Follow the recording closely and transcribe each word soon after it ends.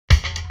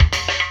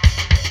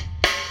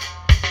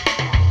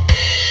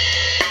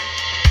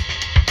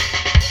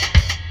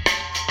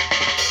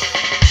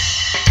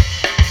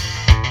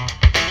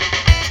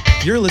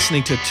You're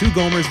listening to Two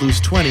Gomers Lose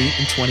 20 in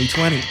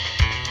 2020, a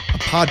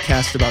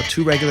podcast about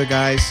two regular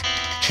guys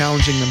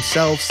challenging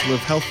themselves to live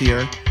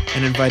healthier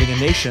and inviting a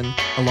nation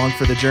along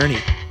for the journey.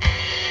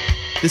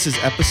 This is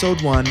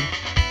episode 1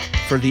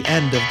 for the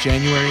end of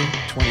January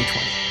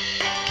 2020.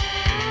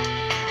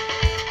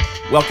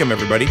 Welcome,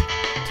 everybody,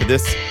 to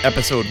this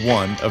episode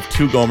 1 of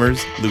Two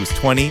Gomers Lose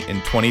 20 in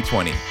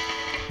 2020.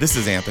 This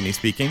is Anthony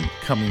speaking,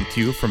 coming to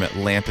you from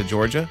Atlanta,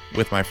 Georgia,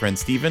 with my friend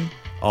Steven,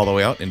 all the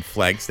way out in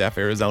Flagstaff,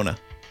 Arizona.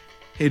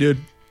 Hey, dude.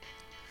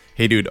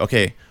 Hey, dude.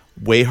 Okay,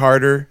 way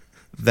harder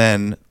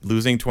than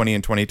losing 20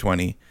 in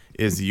 2020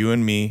 is you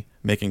and me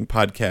making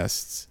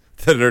podcasts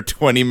that are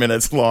 20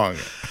 minutes long.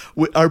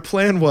 Our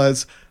plan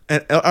was,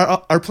 and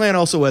our plan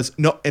also was,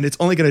 no, and it's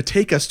only going to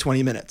take us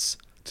 20 minutes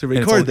to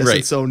record this, right.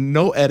 and so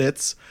no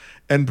edits,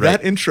 and Right.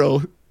 that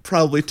intro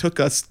probably took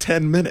us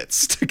 10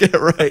 minutes to get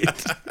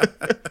right.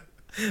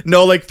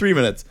 No, like 3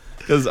 minutes,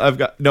 because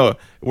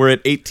we're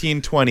at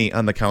 18:20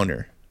 on the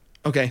counter.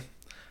 Okay.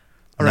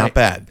 All Not right.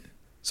 bad.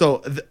 So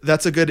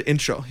that's a good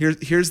intro. Here's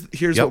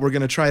Yep. what we're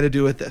going to try to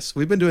do with this.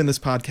 We've been doing this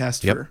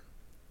podcast Yep. for,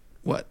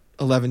 what,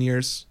 11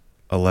 years?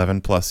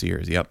 11 plus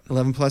years, yep.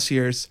 11 plus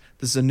years.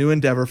 This is a new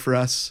endeavor for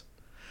us.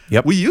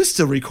 Yep. We used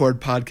to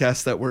record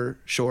podcasts that were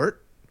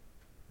short.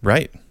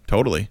 Right,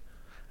 totally.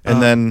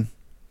 And then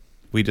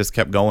we just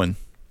kept going.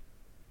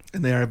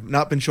 And they have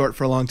not been short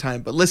for a long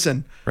time. But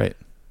listen, Right.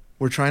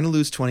 we're trying to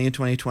lose 20 in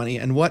 2020.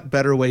 And what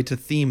better way to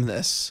theme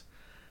this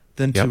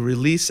than to Yep.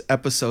 release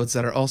episodes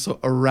that are also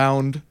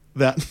around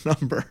that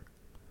number?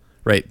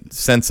 Right.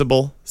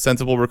 Sensible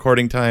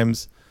recording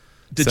times.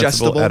 Digestible.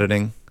 Sensible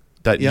editing.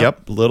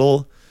 Yep.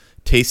 Little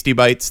tasty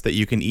bites that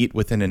you can eat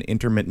within an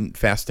intermittent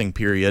fasting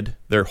period.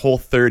 They're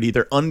Whole30.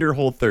 They're under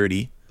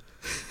Whole30.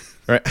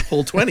 Right.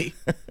 Whole 20.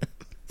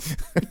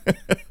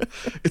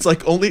 It's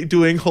like only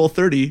doing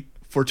Whole30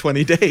 for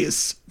 20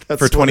 days. That's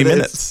For 20 what it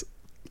minutes.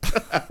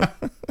 is.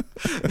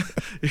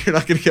 You're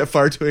not going to get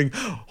far doing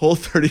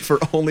Whole30 for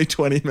only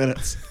 20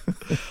 minutes.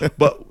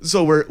 But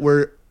so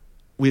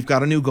we've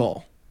got a new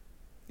goal.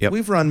 Yep.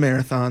 We've run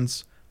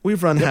marathons.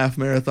 We've run half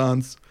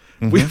marathons.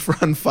 We've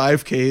run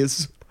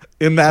 5Ks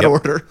in that Yep.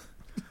 order.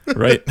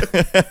 Right.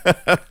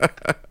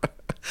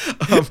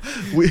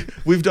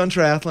 We've done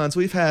triathlons.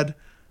 We've had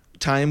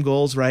time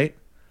goals, right?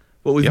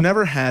 But we've Yep.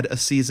 never had a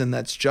season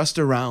that's just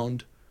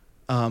around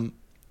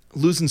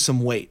losing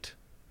some weight.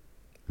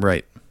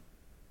 Right.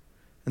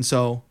 And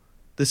so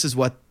this is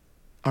what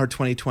our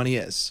 2020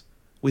 is.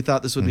 We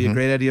thought this would be a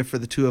great idea for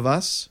the two of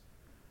us.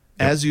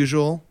 Yep. As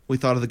usual, we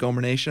thought of the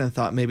Gomer Nation and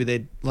thought maybe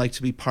they'd like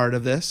to be part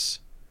of this.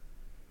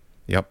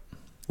 Yep.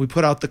 We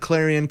put out the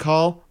clarion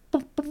call,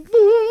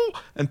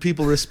 and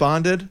people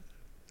responded.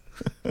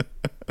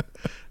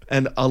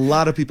 And a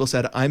lot of people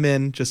said, I'm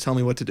in, just tell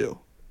me what to do.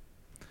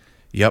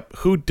 Yep.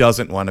 Who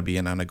doesn't want to be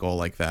in on a goal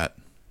like that?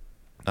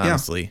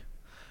 Honestly.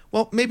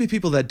 Well, maybe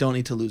people that don't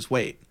need to lose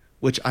weight,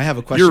 which I have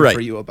a question You're right.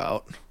 for you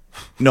about.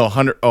 No,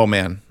 100. Oh,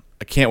 man.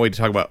 I can't wait to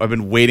talk about. I've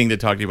been waiting to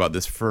talk to you about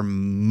this for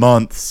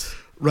months.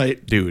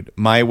 Right. Dude,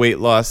 my weight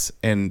loss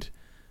and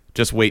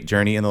just weight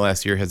journey in the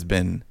last year has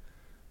been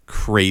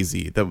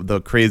crazy.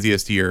 The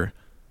craziest year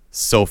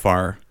so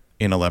far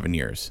in 11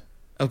 years.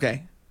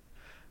 Okay.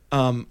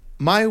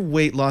 My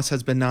weight loss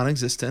has been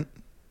non-existent.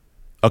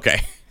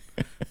 Okay.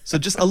 So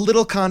just a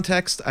little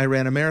context. I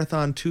ran a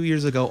marathon 2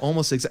 years ago,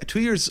 2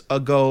 years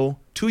ago,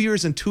 2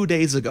 years and 2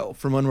 days ago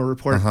from when we're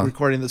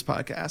recording this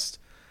podcast.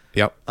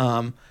 Yep.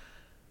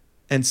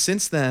 And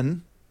since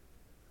then,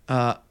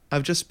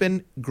 I've just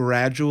been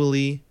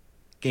gradually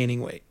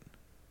gaining weight.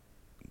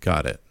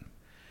 Got it.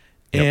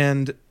 Yep.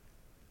 And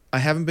I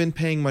haven't been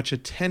paying much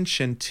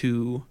attention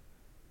to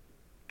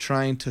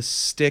trying to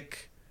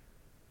stick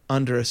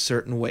under a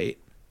certain weight.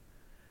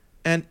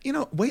 And,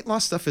 weight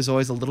loss stuff is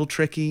always a little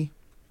tricky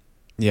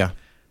Yeah.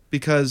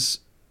 because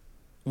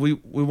we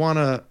want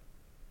to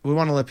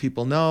let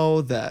people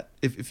know that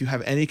if you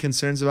have any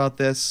concerns about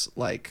this,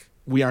 like,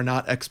 we are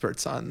not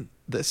experts on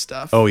this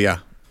stuff. Oh, yeah.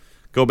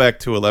 Go back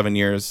to 11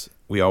 years.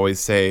 We always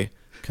say,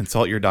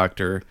 consult your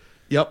doctor.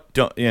 Yep.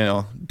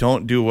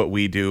 Don't do what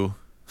we do.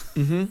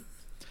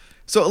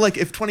 So, like,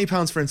 if 20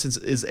 pounds, for instance,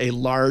 is a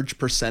large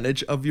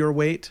percentage of your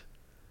weight,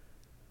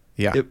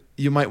 Yeah.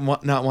 you might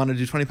not want to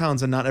do 20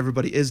 pounds, and not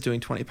everybody is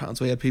doing 20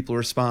 pounds. We had people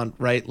respond,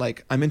 right?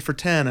 Like, I'm in for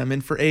 10, I'm in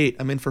for 8,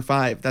 I'm in for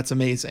 5. That's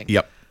amazing.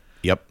 Yep.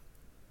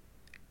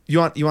 You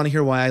want to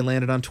hear why I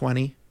landed on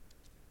 20?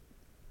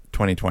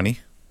 2020.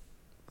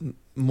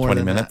 More 20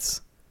 than minutes.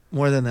 that.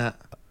 More than that.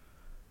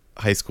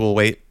 High school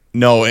weight.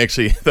 No,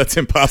 actually, that's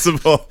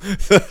impossible.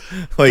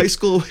 Like High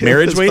school weight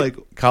marriage was weight,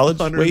 like college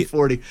weight.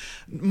 140.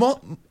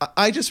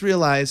 I just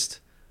realized,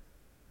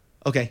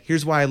 okay,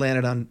 here's why I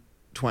landed on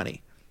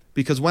 20.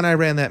 Because when I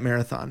ran that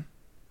marathon,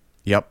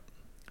 Yep.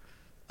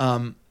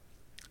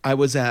 I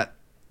was at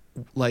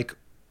like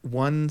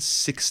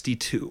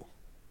 162.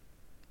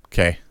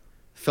 Okay.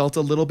 Felt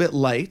a little bit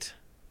light.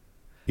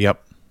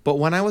 Yep. But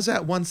when I was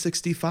at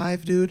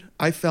 165, dude,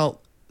 I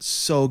felt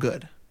so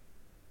good.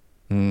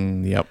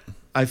 Yep.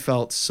 I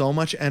felt so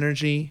much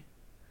energy.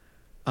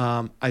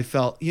 I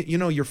felt,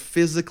 you're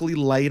physically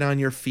light on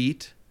your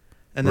feet,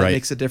 and that Right.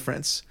 makes a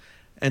difference.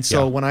 And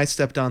so Yeah. when I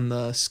stepped on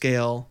the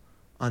scale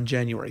on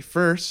January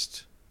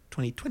 1st,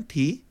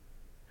 2020,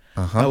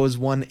 I Uh-huh. was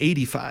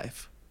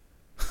 185.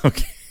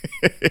 Okay.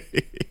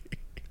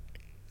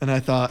 And I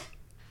thought,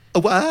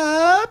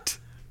 what?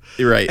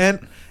 You're right.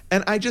 And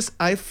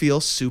I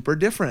feel super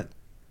different.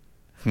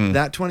 Hmm.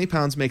 That 20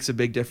 pounds makes a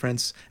big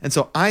difference. And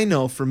so I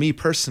know for me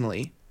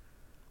personally,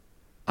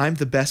 I'm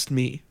the best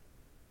me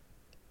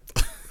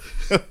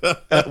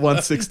at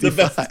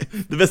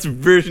 165. The best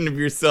version of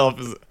yourself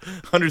is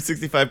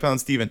 165 pound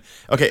Steven.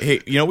 Okay,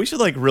 hey, we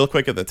should real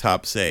quick at the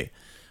top say,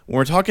 when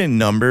we're talking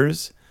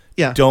numbers,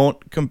 Yeah.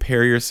 don't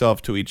compare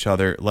yourself to each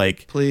other.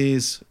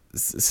 Please.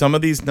 Some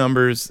of these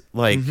numbers,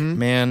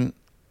 man,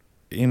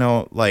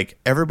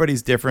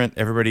 everybody's different.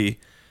 Everybody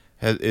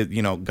has,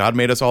 God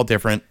made us all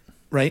different.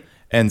 Right?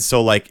 And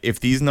so, if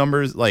these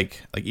numbers,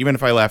 even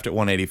if I laughed at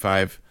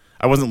 185,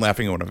 I wasn't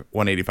laughing at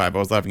 185. I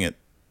was laughing at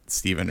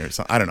Steven or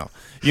something. I don't know.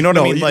 You know what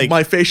I mean?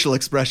 My facial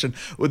expression.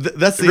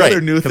 That's the Right,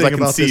 other new 'cause I thing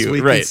can about see this. you,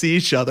 We right. can see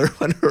each other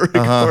when we're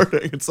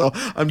recording. And so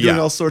I'm doing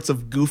Yeah. all sorts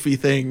of goofy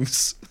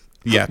things.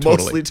 Yeah,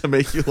 totally. Mostly to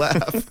make you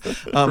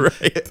laugh.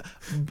 Right.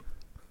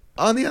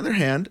 On the other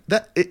hand,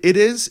 that it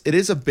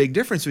is a big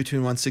difference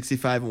between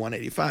 165 and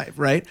 185,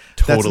 right?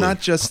 That's Totally.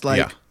 not just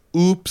Yeah.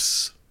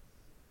 oops,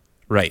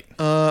 Right.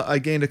 I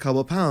gained a couple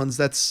of pounds.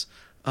 That's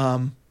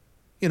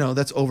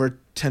that's over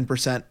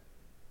 10%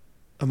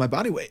 of my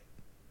body weight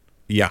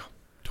Yeah,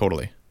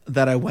 totally.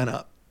 that I went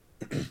up.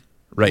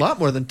 Right. A lot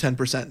more than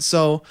 10%.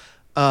 So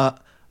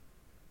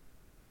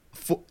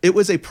it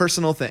was a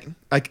personal thing.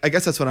 I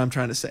guess that's what I'm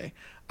trying to say.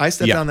 I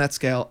stepped Yeah. on that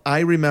scale. I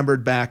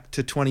remembered back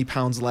to 20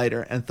 pounds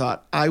lighter and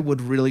thought I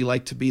would really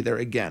like to be there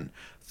again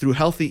through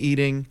healthy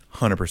eating,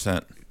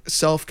 100%.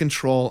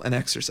 self-control, and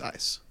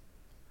exercise.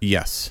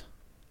 Yes.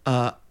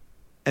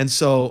 And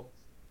so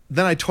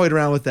then I toyed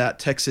around with that,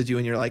 texted you,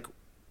 and you're like,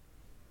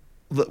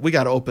 "Look, we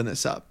got to open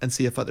this up and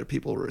see if other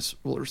people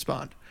will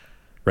respond."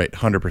 Right.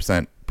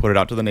 100%. Put it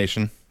out to the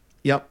nation.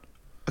 Yep.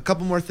 A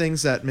couple more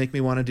things that make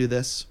me want to do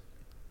this.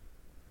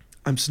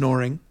 I'm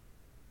snoring.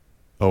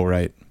 Oh,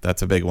 right.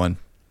 That's a big one.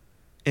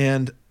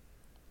 And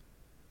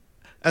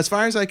as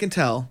far as I can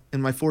tell,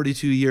 in my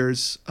 42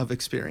 years of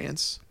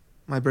experience,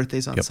 my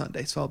birthday's on Yep.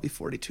 Sunday, so I'll be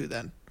 42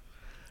 then.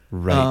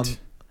 Right.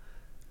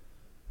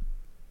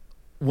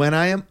 When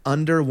I am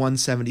under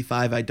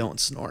 175, I don't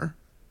snore.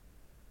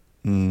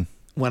 Mm,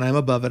 When I'm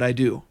above it, I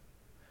do.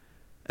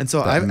 And so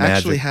that I actually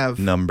magic have,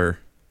 number.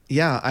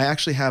 I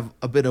actually have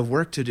a bit of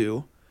work to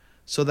do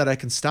so that I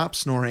can stop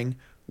snoring,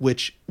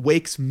 which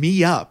wakes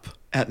me up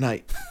at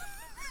night.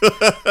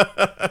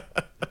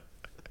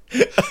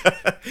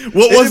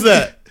 What was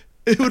that?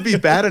 It would be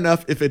bad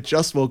enough if it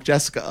just woke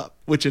Jessica up,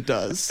 which it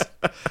does.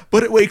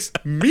 But it wakes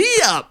me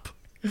up.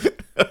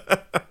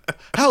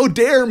 How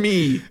dare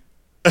me?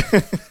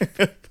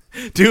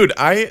 Dude,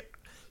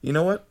 you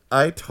know what?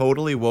 I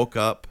totally woke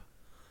up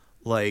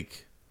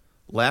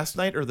last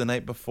night or the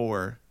night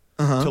before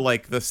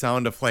to the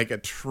sound of a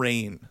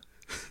train.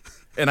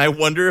 And I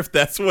wonder if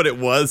that's what it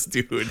was,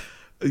 dude.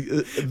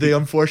 The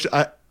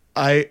unfortunate,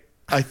 I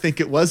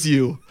think it was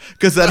you,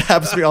 because that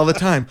happens to me all the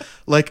time.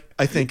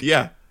 I think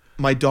Yeah.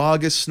 my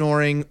dog is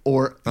snoring,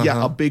 or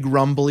a big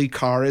rumbly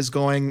car is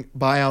going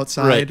by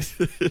outside.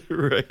 Right.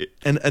 Right.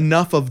 And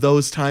enough of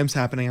those times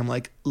happening, I'm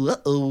like,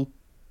 uh-oh,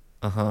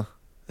 Uh-huh.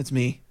 it's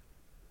me.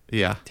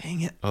 Yeah.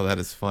 Dang it. Oh, that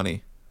is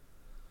funny.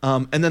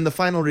 And then the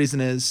final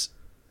reason is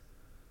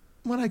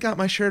when I got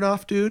my shirt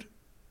off, dude,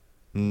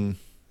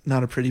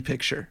 not a pretty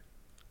picture.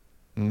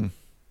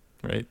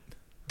 Right.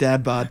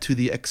 Dad bod to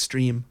the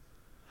extreme.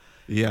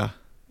 Yeah.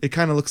 It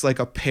kind of looks like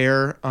a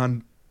pear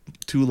on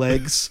two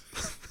legs.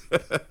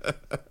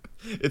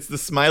 It's the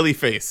smiley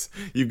face.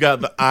 You've got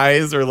the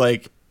eyes are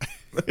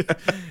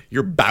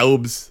your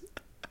baubs.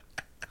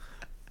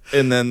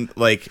 And then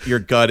your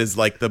gut is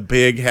the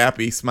big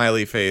happy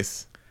smiley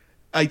face.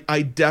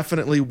 I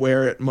definitely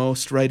wear it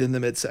most right in the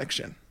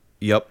midsection.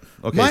 Yep.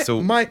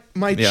 Okay,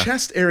 My yeah.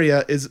 chest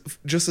area is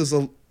just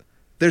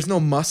there's no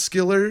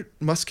musculature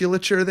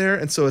there,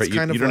 and so it's Right,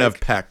 kind of you don't have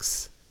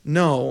pecs.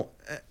 no,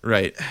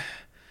 Right.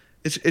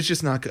 it's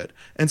just not good.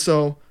 And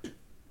so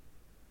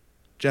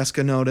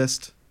Jessica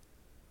noticed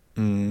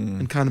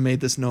and kind of made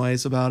this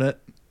noise about it.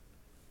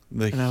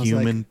 The And I was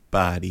human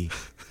body.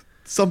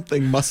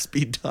 Something must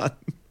be done.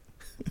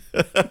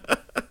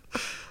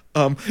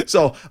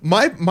 So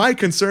my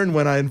concern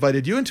when I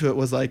invited you into it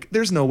was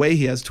there's no way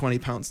he has 20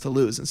 pounds to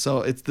lose, and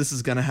so this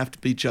is gonna have to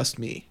be just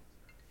me.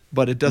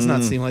 But it does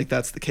not seem like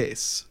that's the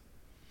case.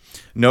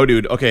 No,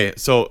 dude. Okay,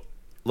 so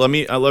let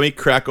me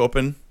crack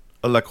open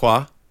a La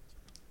Croix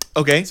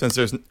Okay. since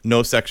there's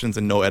no sections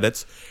and no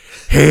edits.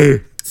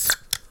 Hey,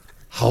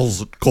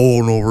 how's it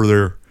going over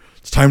there?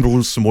 It's time to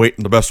lose some weight,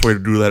 and the best way to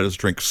do that is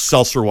drink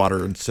seltzer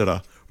water instead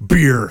of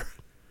beer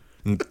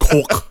and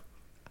Coke.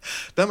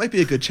 That might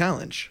be a good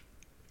challenge.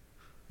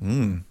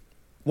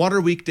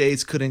 Water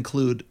weekdays could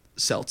include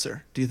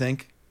seltzer, do you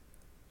think?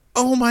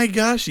 Oh my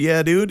gosh,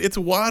 yeah, dude, it's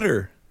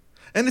water.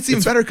 And it's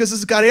even better because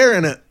it's got air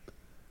in it.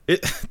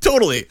 It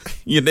totally,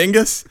 you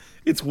dingus.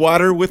 It's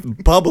water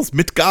with bubbles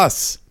mit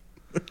Gas.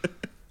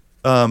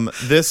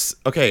 This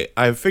okay.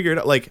 I've figured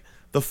out like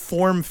the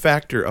form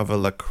factor of a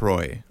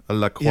LaCroix,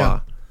 Yeah.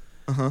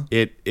 Uh-huh.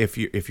 It if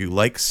you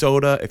like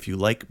soda, if you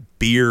like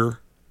beer,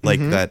 like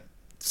that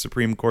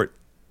Supreme Court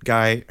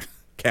guy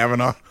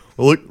Kavanaugh,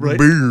 I like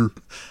beer.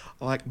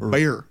 I like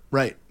beer.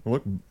 Right. I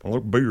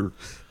like beer.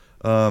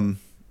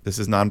 This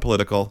is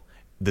non-political.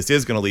 This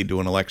is going to lead to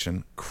an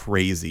election.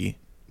 Crazy.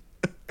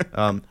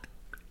 All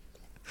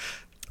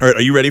right,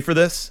 are you ready for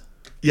this?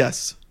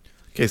 Yes.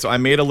 Okay, so I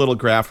made a little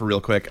graph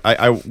real quick.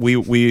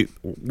 We're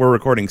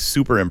recording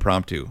super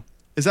impromptu.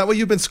 Is that what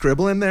you've been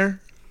scribbling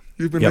there?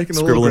 You've been Yep, making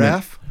a little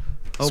graph?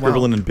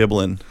 Scribbling and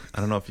bibbling. I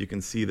don't know if you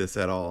can see this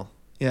at all.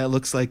 Yeah, it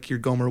looks like your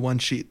Gomer One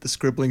sheet, the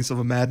scribblings of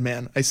a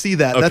madman. I see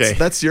that. Okay.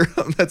 That's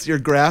your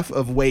graph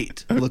of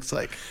weight. It looks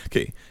like.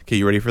 Okay,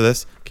 you ready for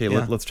this? Okay,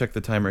 Yeah. let's check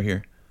the timer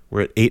here.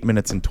 We're at 8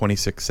 minutes and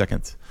 26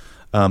 seconds.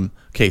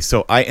 Okay,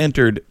 so I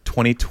entered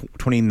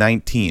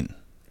 2019.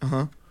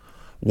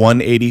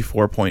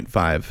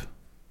 184.5.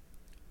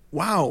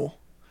 Wow.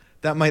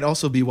 That might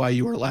also be why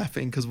you are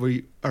laughing, because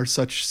we are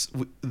such.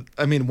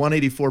 I mean,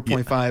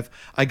 184.5.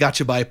 I got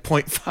you by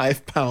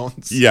 0.5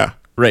 pounds. Yeah,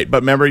 right.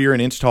 But remember, you're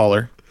an inch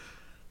taller,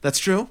 That's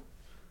true.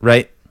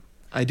 right?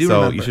 I do So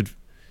remember.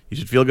 you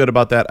should feel good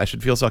about that. I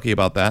should feel sucky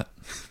about that.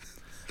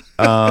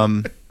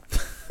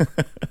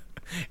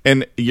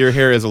 And your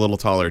hair is a little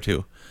taller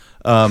too.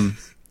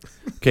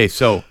 Okay,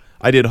 so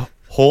I did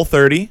Whole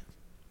 30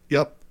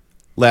 Yep.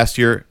 last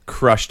year,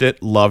 crushed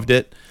it, loved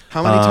it.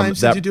 How many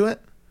times did you do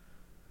it?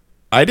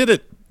 I did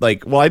it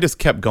I just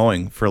kept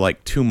going for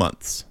like 2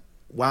 months.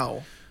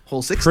 Wow.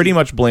 Whole 60. Pretty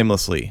much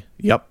blamelessly.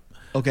 Yep.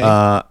 Okay.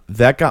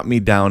 That got me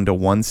down to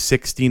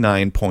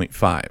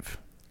 169.5.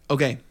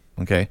 Okay.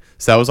 Okay.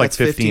 So that was like That's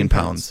 15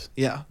 pounds.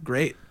 Yeah.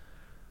 Great.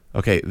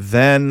 Okay.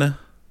 Then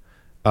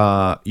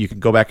you can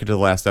go back into the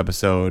last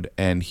episode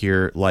and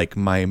hear like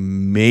my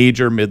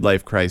major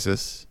midlife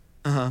crisis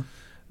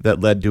that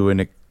led to an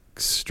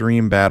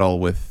extreme battle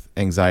with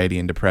anxiety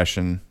and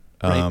depression.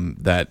 Right.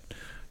 That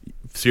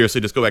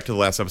seriously, just go back to the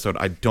last episode.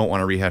 I don't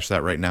want to rehash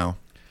that right now.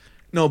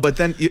 No, but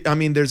then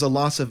there's a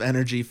loss of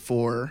energy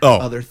for Oh.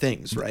 other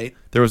things, right?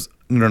 There was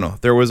no.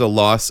 There was a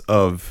loss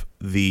of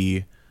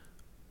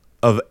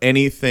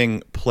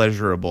anything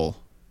pleasurable,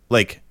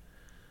 like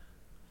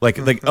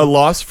a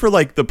loss for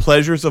like the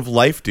pleasures of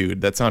life,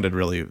 dude. That sounded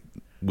really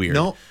weird.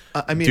 No,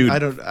 I mean,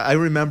 Dude. I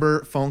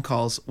remember phone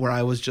calls where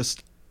I was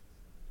just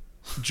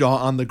jaw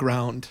on the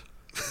ground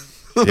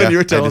when Yeah, you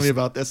were I telling just- me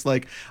about this.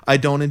 Like, I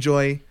don't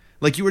enjoy,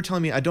 like you were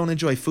telling me, I don't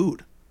enjoy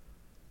food.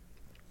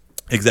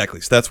 Exactly.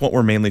 So that's what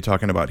we're mainly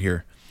talking about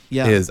here.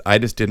 Yeah. Is I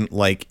just didn't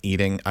like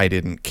eating. I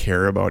didn't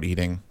care about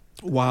eating.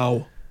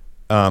 Wow.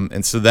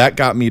 And so that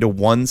got me to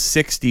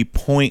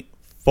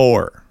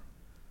 160.4.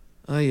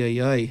 Ay,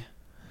 ay, ay.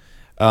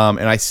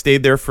 And I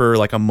stayed there for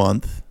like a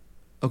month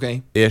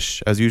Okay.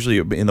 ish. I was usually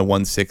in the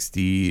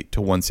 160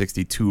 to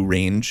 162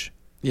 range.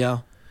 Yeah.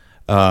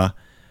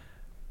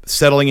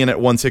 Settling in at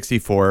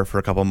 164 for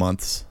a couple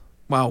months.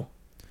 Wow.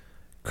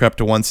 Crept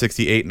to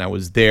 168, and I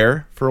was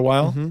there for a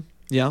while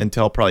Yeah.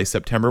 until probably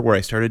September, where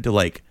I started to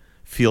like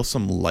feel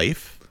some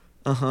life.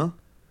 Uh-huh.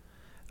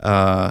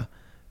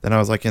 Then I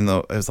was like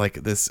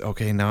this.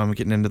 Okay, now I'm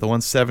getting into the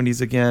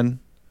 170s again.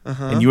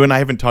 Uh-huh. And you and I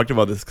haven't talked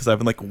about this because I've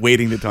been like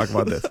waiting to talk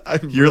about this.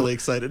 I'm really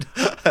excited.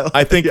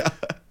 I think.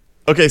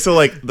 Okay, so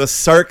like the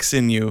sarks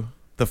in you,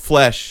 the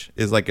flesh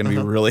is like gonna be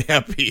really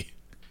happy.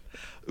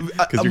 You're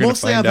gonna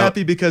Mostly I'm find out.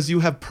 happy because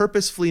you have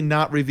purposefully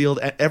not revealed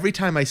every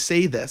time I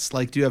say this,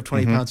 like, do you have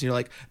 20 pounds? And you're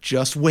like,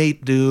 just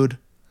wait, dude.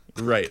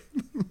 Right.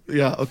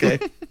 Yeah. Okay.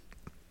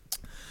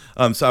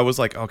 So I was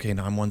like, okay,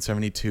 now I'm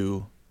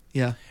 172.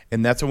 Yeah.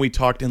 And that's when we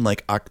talked in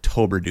like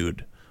October,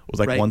 dude. It was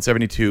like Right.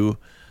 172.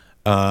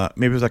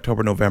 Maybe it was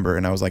October, November.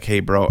 And I was like, hey,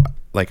 bro,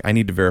 like I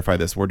need to verify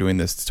this. We're doing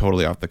this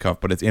totally off the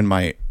cuff, but it's in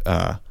my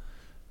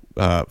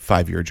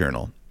 5-year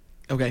journal.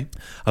 Okay.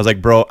 I was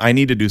like, bro, I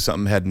need to do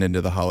something heading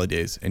into the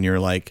holidays. And you're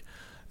like,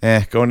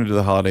 going into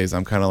the holidays,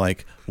 I'm kind of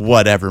like,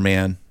 whatever,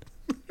 man.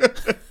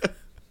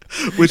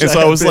 Which And I so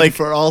I have was been like-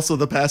 for also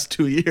the past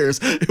 2 years,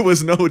 it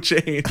was no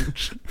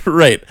change.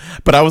 Right.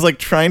 But I was like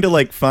trying to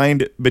like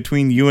find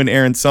between you and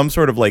Aaron some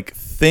sort of like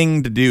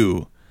thing to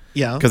do.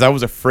 Yeah. Because I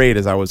was afraid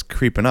as I was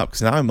creeping up.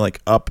 Because now I'm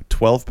like up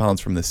 12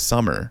 pounds from this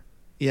summer.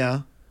 Yeah.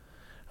 I'm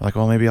like,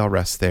 well, maybe I'll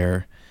rest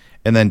there.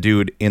 And then,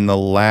 dude, in the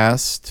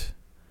last,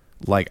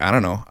 like, I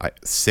don't know,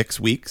 6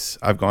 weeks,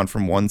 I've gone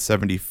from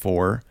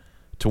 174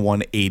 to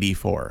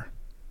 184.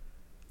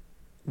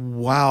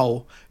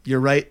 Wow. You're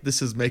right.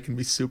 This is making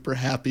me super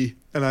happy.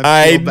 And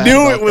I feel bad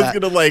knew about it was that.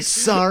 going to, like,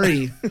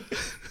 Sorry.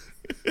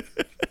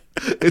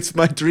 It's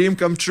my dream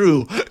come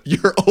true.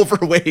 You're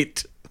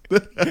overweight.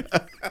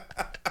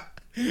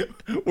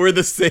 we're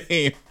the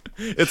same.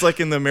 It's like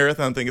in the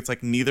marathon thing. It's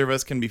like neither of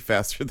us can be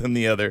faster than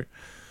the other.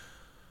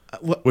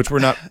 Which we're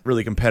not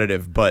really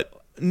competitive, but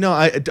No,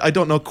 I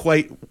don't know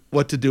quite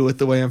what to do with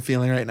the way I'm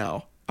feeling right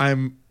now.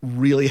 I'm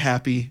really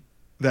happy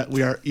that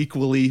we are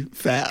equally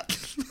fat.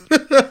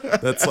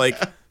 that's like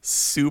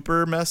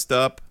super messed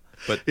up,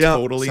 but Yeah,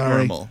 totally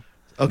sorry. normal.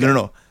 Okay.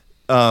 No.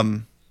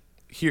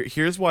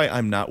 Here's why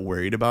I'm not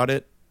worried about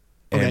it,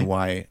 and Okay.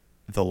 why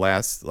the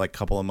last like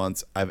couple of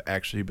months I've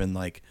actually been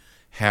like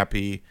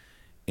happy,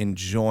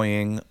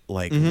 enjoying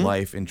like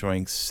life,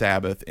 enjoying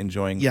Sabbath,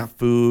 enjoying Yeah.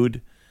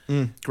 food,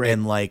 Great.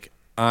 and like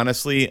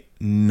honestly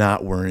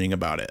not worrying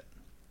about it.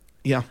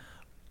 Yeah.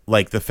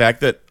 Like the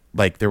fact that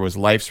like there was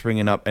life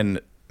springing up,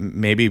 and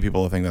maybe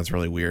people will think that's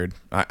really weird.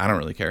 I don't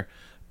really care,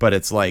 but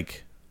it's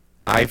like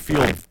I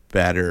feel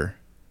better,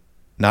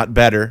 not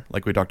better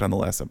like we talked on the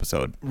last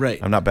episode. Right.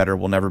 I'm not better.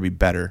 We'll never be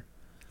better.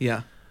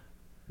 Yeah.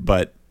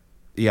 But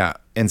yeah,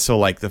 and so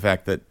like the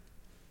fact that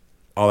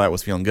all that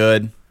was feeling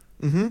good,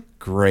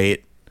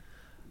 great.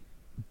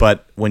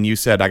 But when you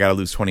said I got to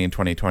lose 20 in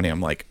 2020,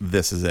 I'm like,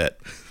 this is it.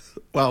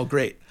 Wow,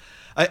 great.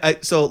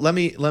 So let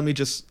me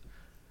just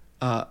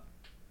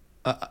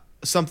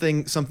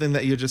something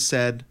that you just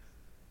said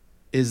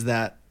is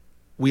that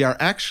we are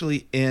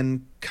actually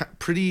in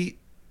pretty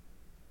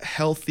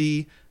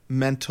healthy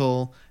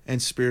mental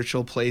and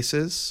spiritual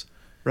places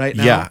right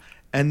now. Yeah.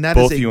 And that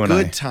Both is a you and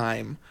I. good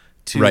time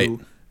to Right.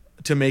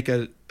 to make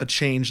a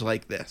change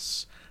like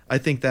this. I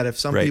think that if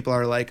some Right. people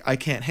are like, I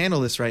can't handle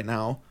this right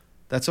now,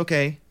 that's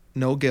okay.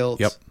 No guilt.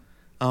 Yep.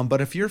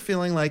 But if you're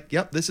feeling like,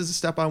 yep, this is a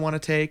step I want to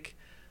take,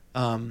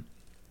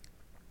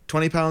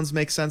 20 pounds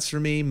makes sense for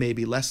me,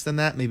 maybe less than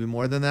that, maybe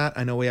more than that.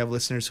 I know we have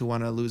listeners who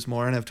want to lose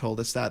more and have told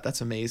us that.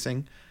 That's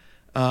amazing.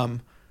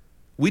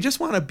 We just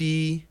want to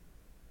be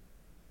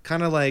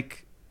kind of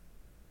like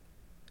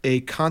a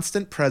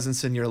constant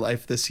presence in your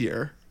life this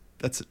year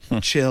that's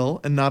chill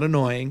and not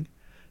annoying,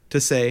 to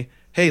say,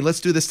 hey, let's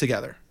do this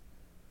together.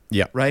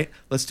 Yeah. Right?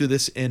 Let's do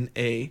this in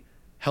a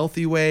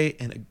healthy way,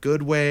 in a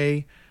good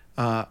way.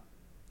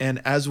 And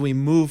as we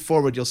move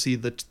forward, you'll see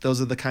that those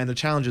are the kind of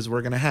challenges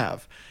we're going to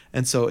have.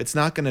 And so it's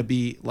not going to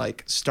be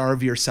like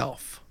starve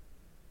yourself,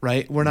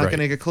 right? We're not Right. going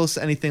to get close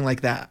to anything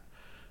like that.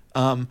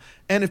 And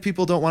if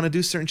people don't want to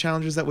do certain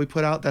challenges that we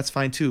put out, that's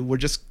fine too. We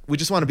just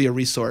want to be a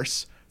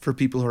resource for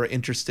people who are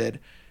interested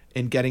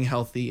in getting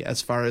healthy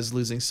as far as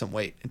losing some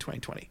weight in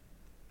 2020.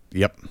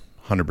 Yep,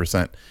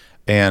 100%.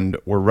 And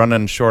we're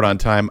running short on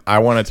time. I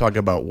want to talk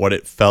about what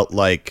it felt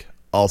like,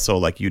 also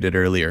like you did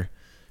earlier,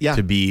 Yeah.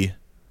 to be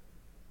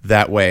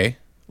that way.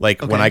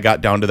 Like when Okay. I got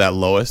down to that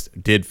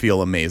lowest, did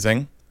feel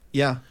amazing.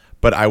 Yeah.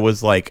 But I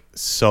was like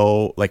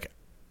so like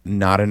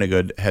not in a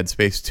good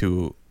headspace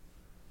to,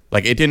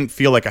 like it didn't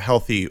feel like a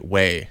healthy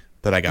way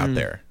that I got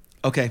there.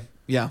 Okay.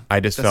 Yeah. I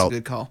just That's felt a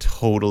good call.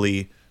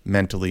 totally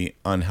mentally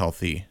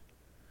unhealthy.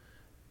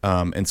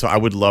 And so I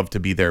would love to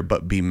be there,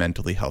 but be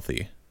mentally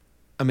healthy.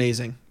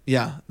 Amazing.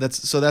 Yeah.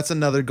 That's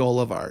another goal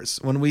of ours.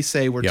 When we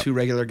say we're Yep. two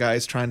regular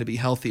guys trying to be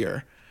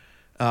healthier,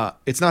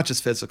 it's not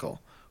just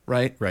physical,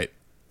 right? Right.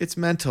 It's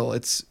mental.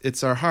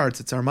 It's our hearts.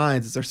 It's our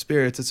minds. It's our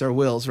spirits. It's our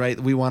wills, right?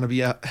 We want to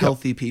be a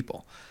healthy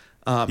people.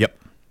 Yep.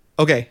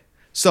 Okay.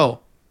 So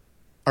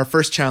our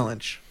first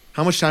challenge,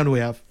 how much time do we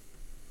have?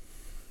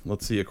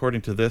 Let's see.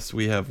 According to this,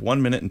 we have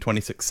 1 minute and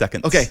 26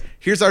 seconds. Okay.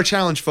 Here's our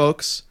challenge,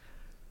 folks.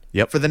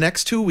 Yep. For the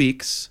next 2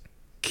 weeks,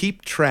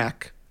 keep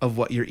track of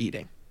what you're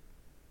eating.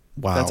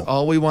 Wow. That's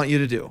all we want you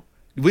to do.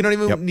 We don't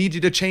even Yep. need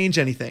you to change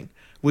anything.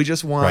 We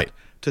just want Right.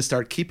 to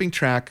start keeping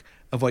track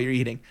of what you're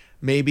eating.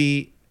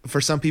 Maybe for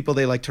some people,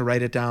 they like to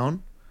write it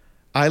down.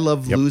 I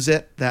love Yep. Lose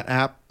It, that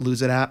app,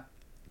 Lose It app,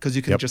 because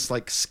you can Yep. just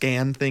like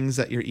scan things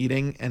that you're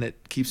eating and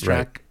it keeps Right.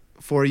 track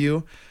for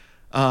you.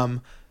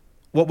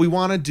 What we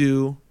want to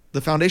do,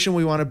 the foundation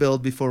we want to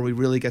build before we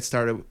really get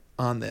started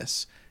on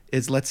this,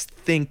 is let's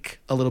think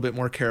a little bit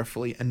more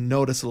carefully and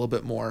notice a little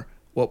bit more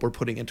what we're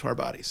putting into our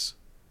bodies.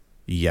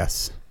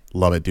 Yes.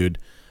 Love it, dude.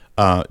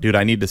 Dude,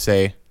 I need to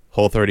say,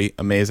 Whole30,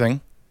 amazing.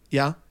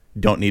 Yeah?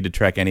 Don't need to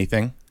track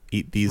anything.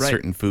 Eat these Right.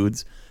 certain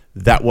foods.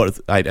 That was,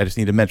 I just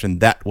need to mention,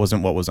 that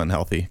wasn't what was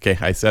unhealthy. Okay.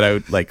 I said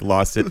I like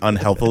lost it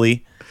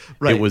unhealthily.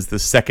 Right. It was the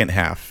second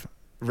half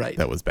Right.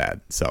 that was bad.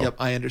 So Yep,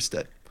 I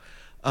understood.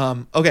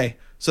 Okay,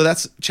 so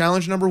that's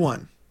challenge number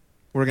 1.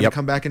 We're going to Yep.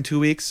 come back in 2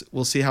 weeks.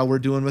 We'll see how we're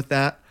doing with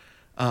that.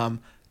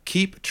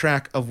 Keep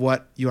track of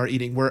what you are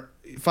eating.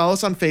 Follow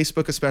us on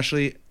Facebook,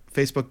 especially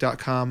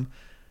facebook.com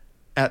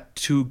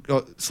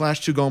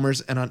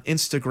 /2gomers, and on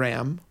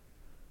Instagram,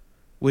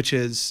 which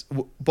is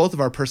both of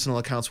our personal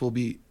accounts will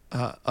be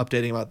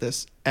updating about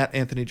this, at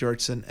Anthony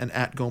Georgeson and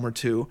at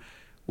Gomer2,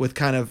 with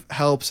kind of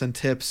helps and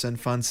tips and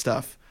fun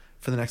stuff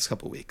for the next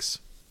couple weeks.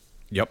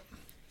 Yep.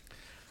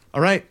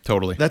 All right.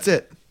 Totally. That's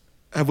it.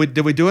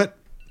 Did we do it?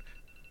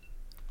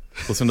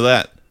 Listen to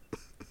that.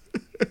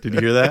 Did you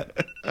hear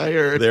that? I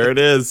heard. There it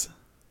is.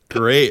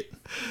 Great.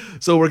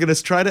 So we're going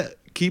to try to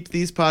keep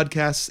these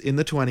podcasts in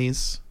the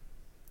 20s.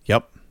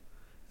 Yep.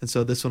 And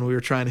so this one we were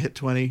trying to hit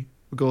 20.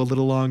 We'll go a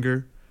little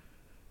longer.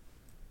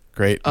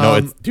 Great. No,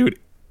 Um, it's dude.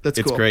 That's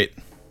It's cool. great.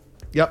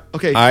 Yep.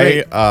 Okay.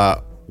 Great.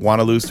 I want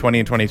to lose 20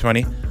 in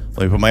 2020. Let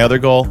me put my other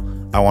goal.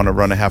 I want to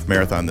run a half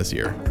marathon this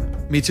year.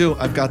 Me too.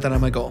 I've got that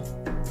on my goal.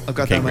 I've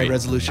got Okay, that on my great.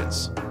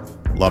 resolutions.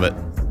 Love it.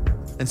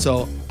 And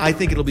so I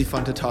think it'll be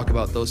fun to talk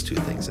about those two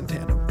things in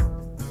tandem.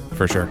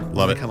 For sure.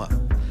 Love They it. come up.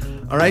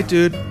 All right,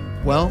 dude.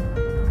 Well,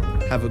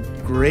 have a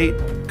great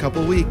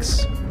couple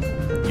weeks.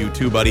 You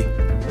too, buddy.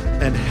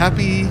 And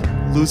happy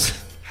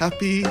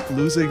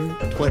losing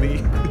 20.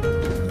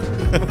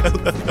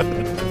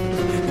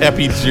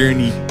 Happy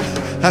journey.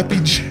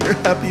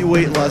 Happy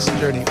weight loss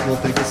journey. We'll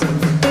think of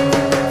something.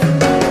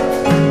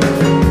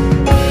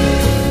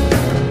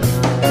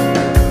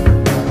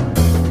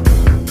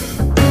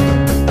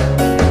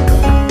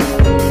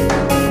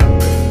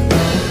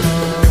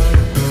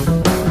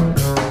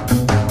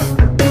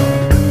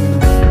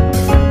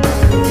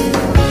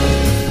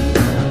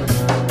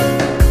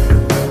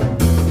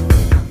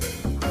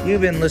 You've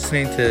been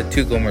listening to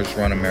Two Gomers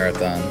Run a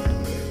Marathon.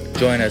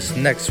 Join us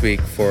next week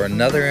for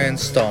another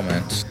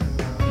installment.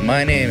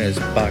 My name is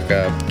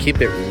Baka.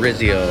 Keep it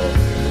Rizio.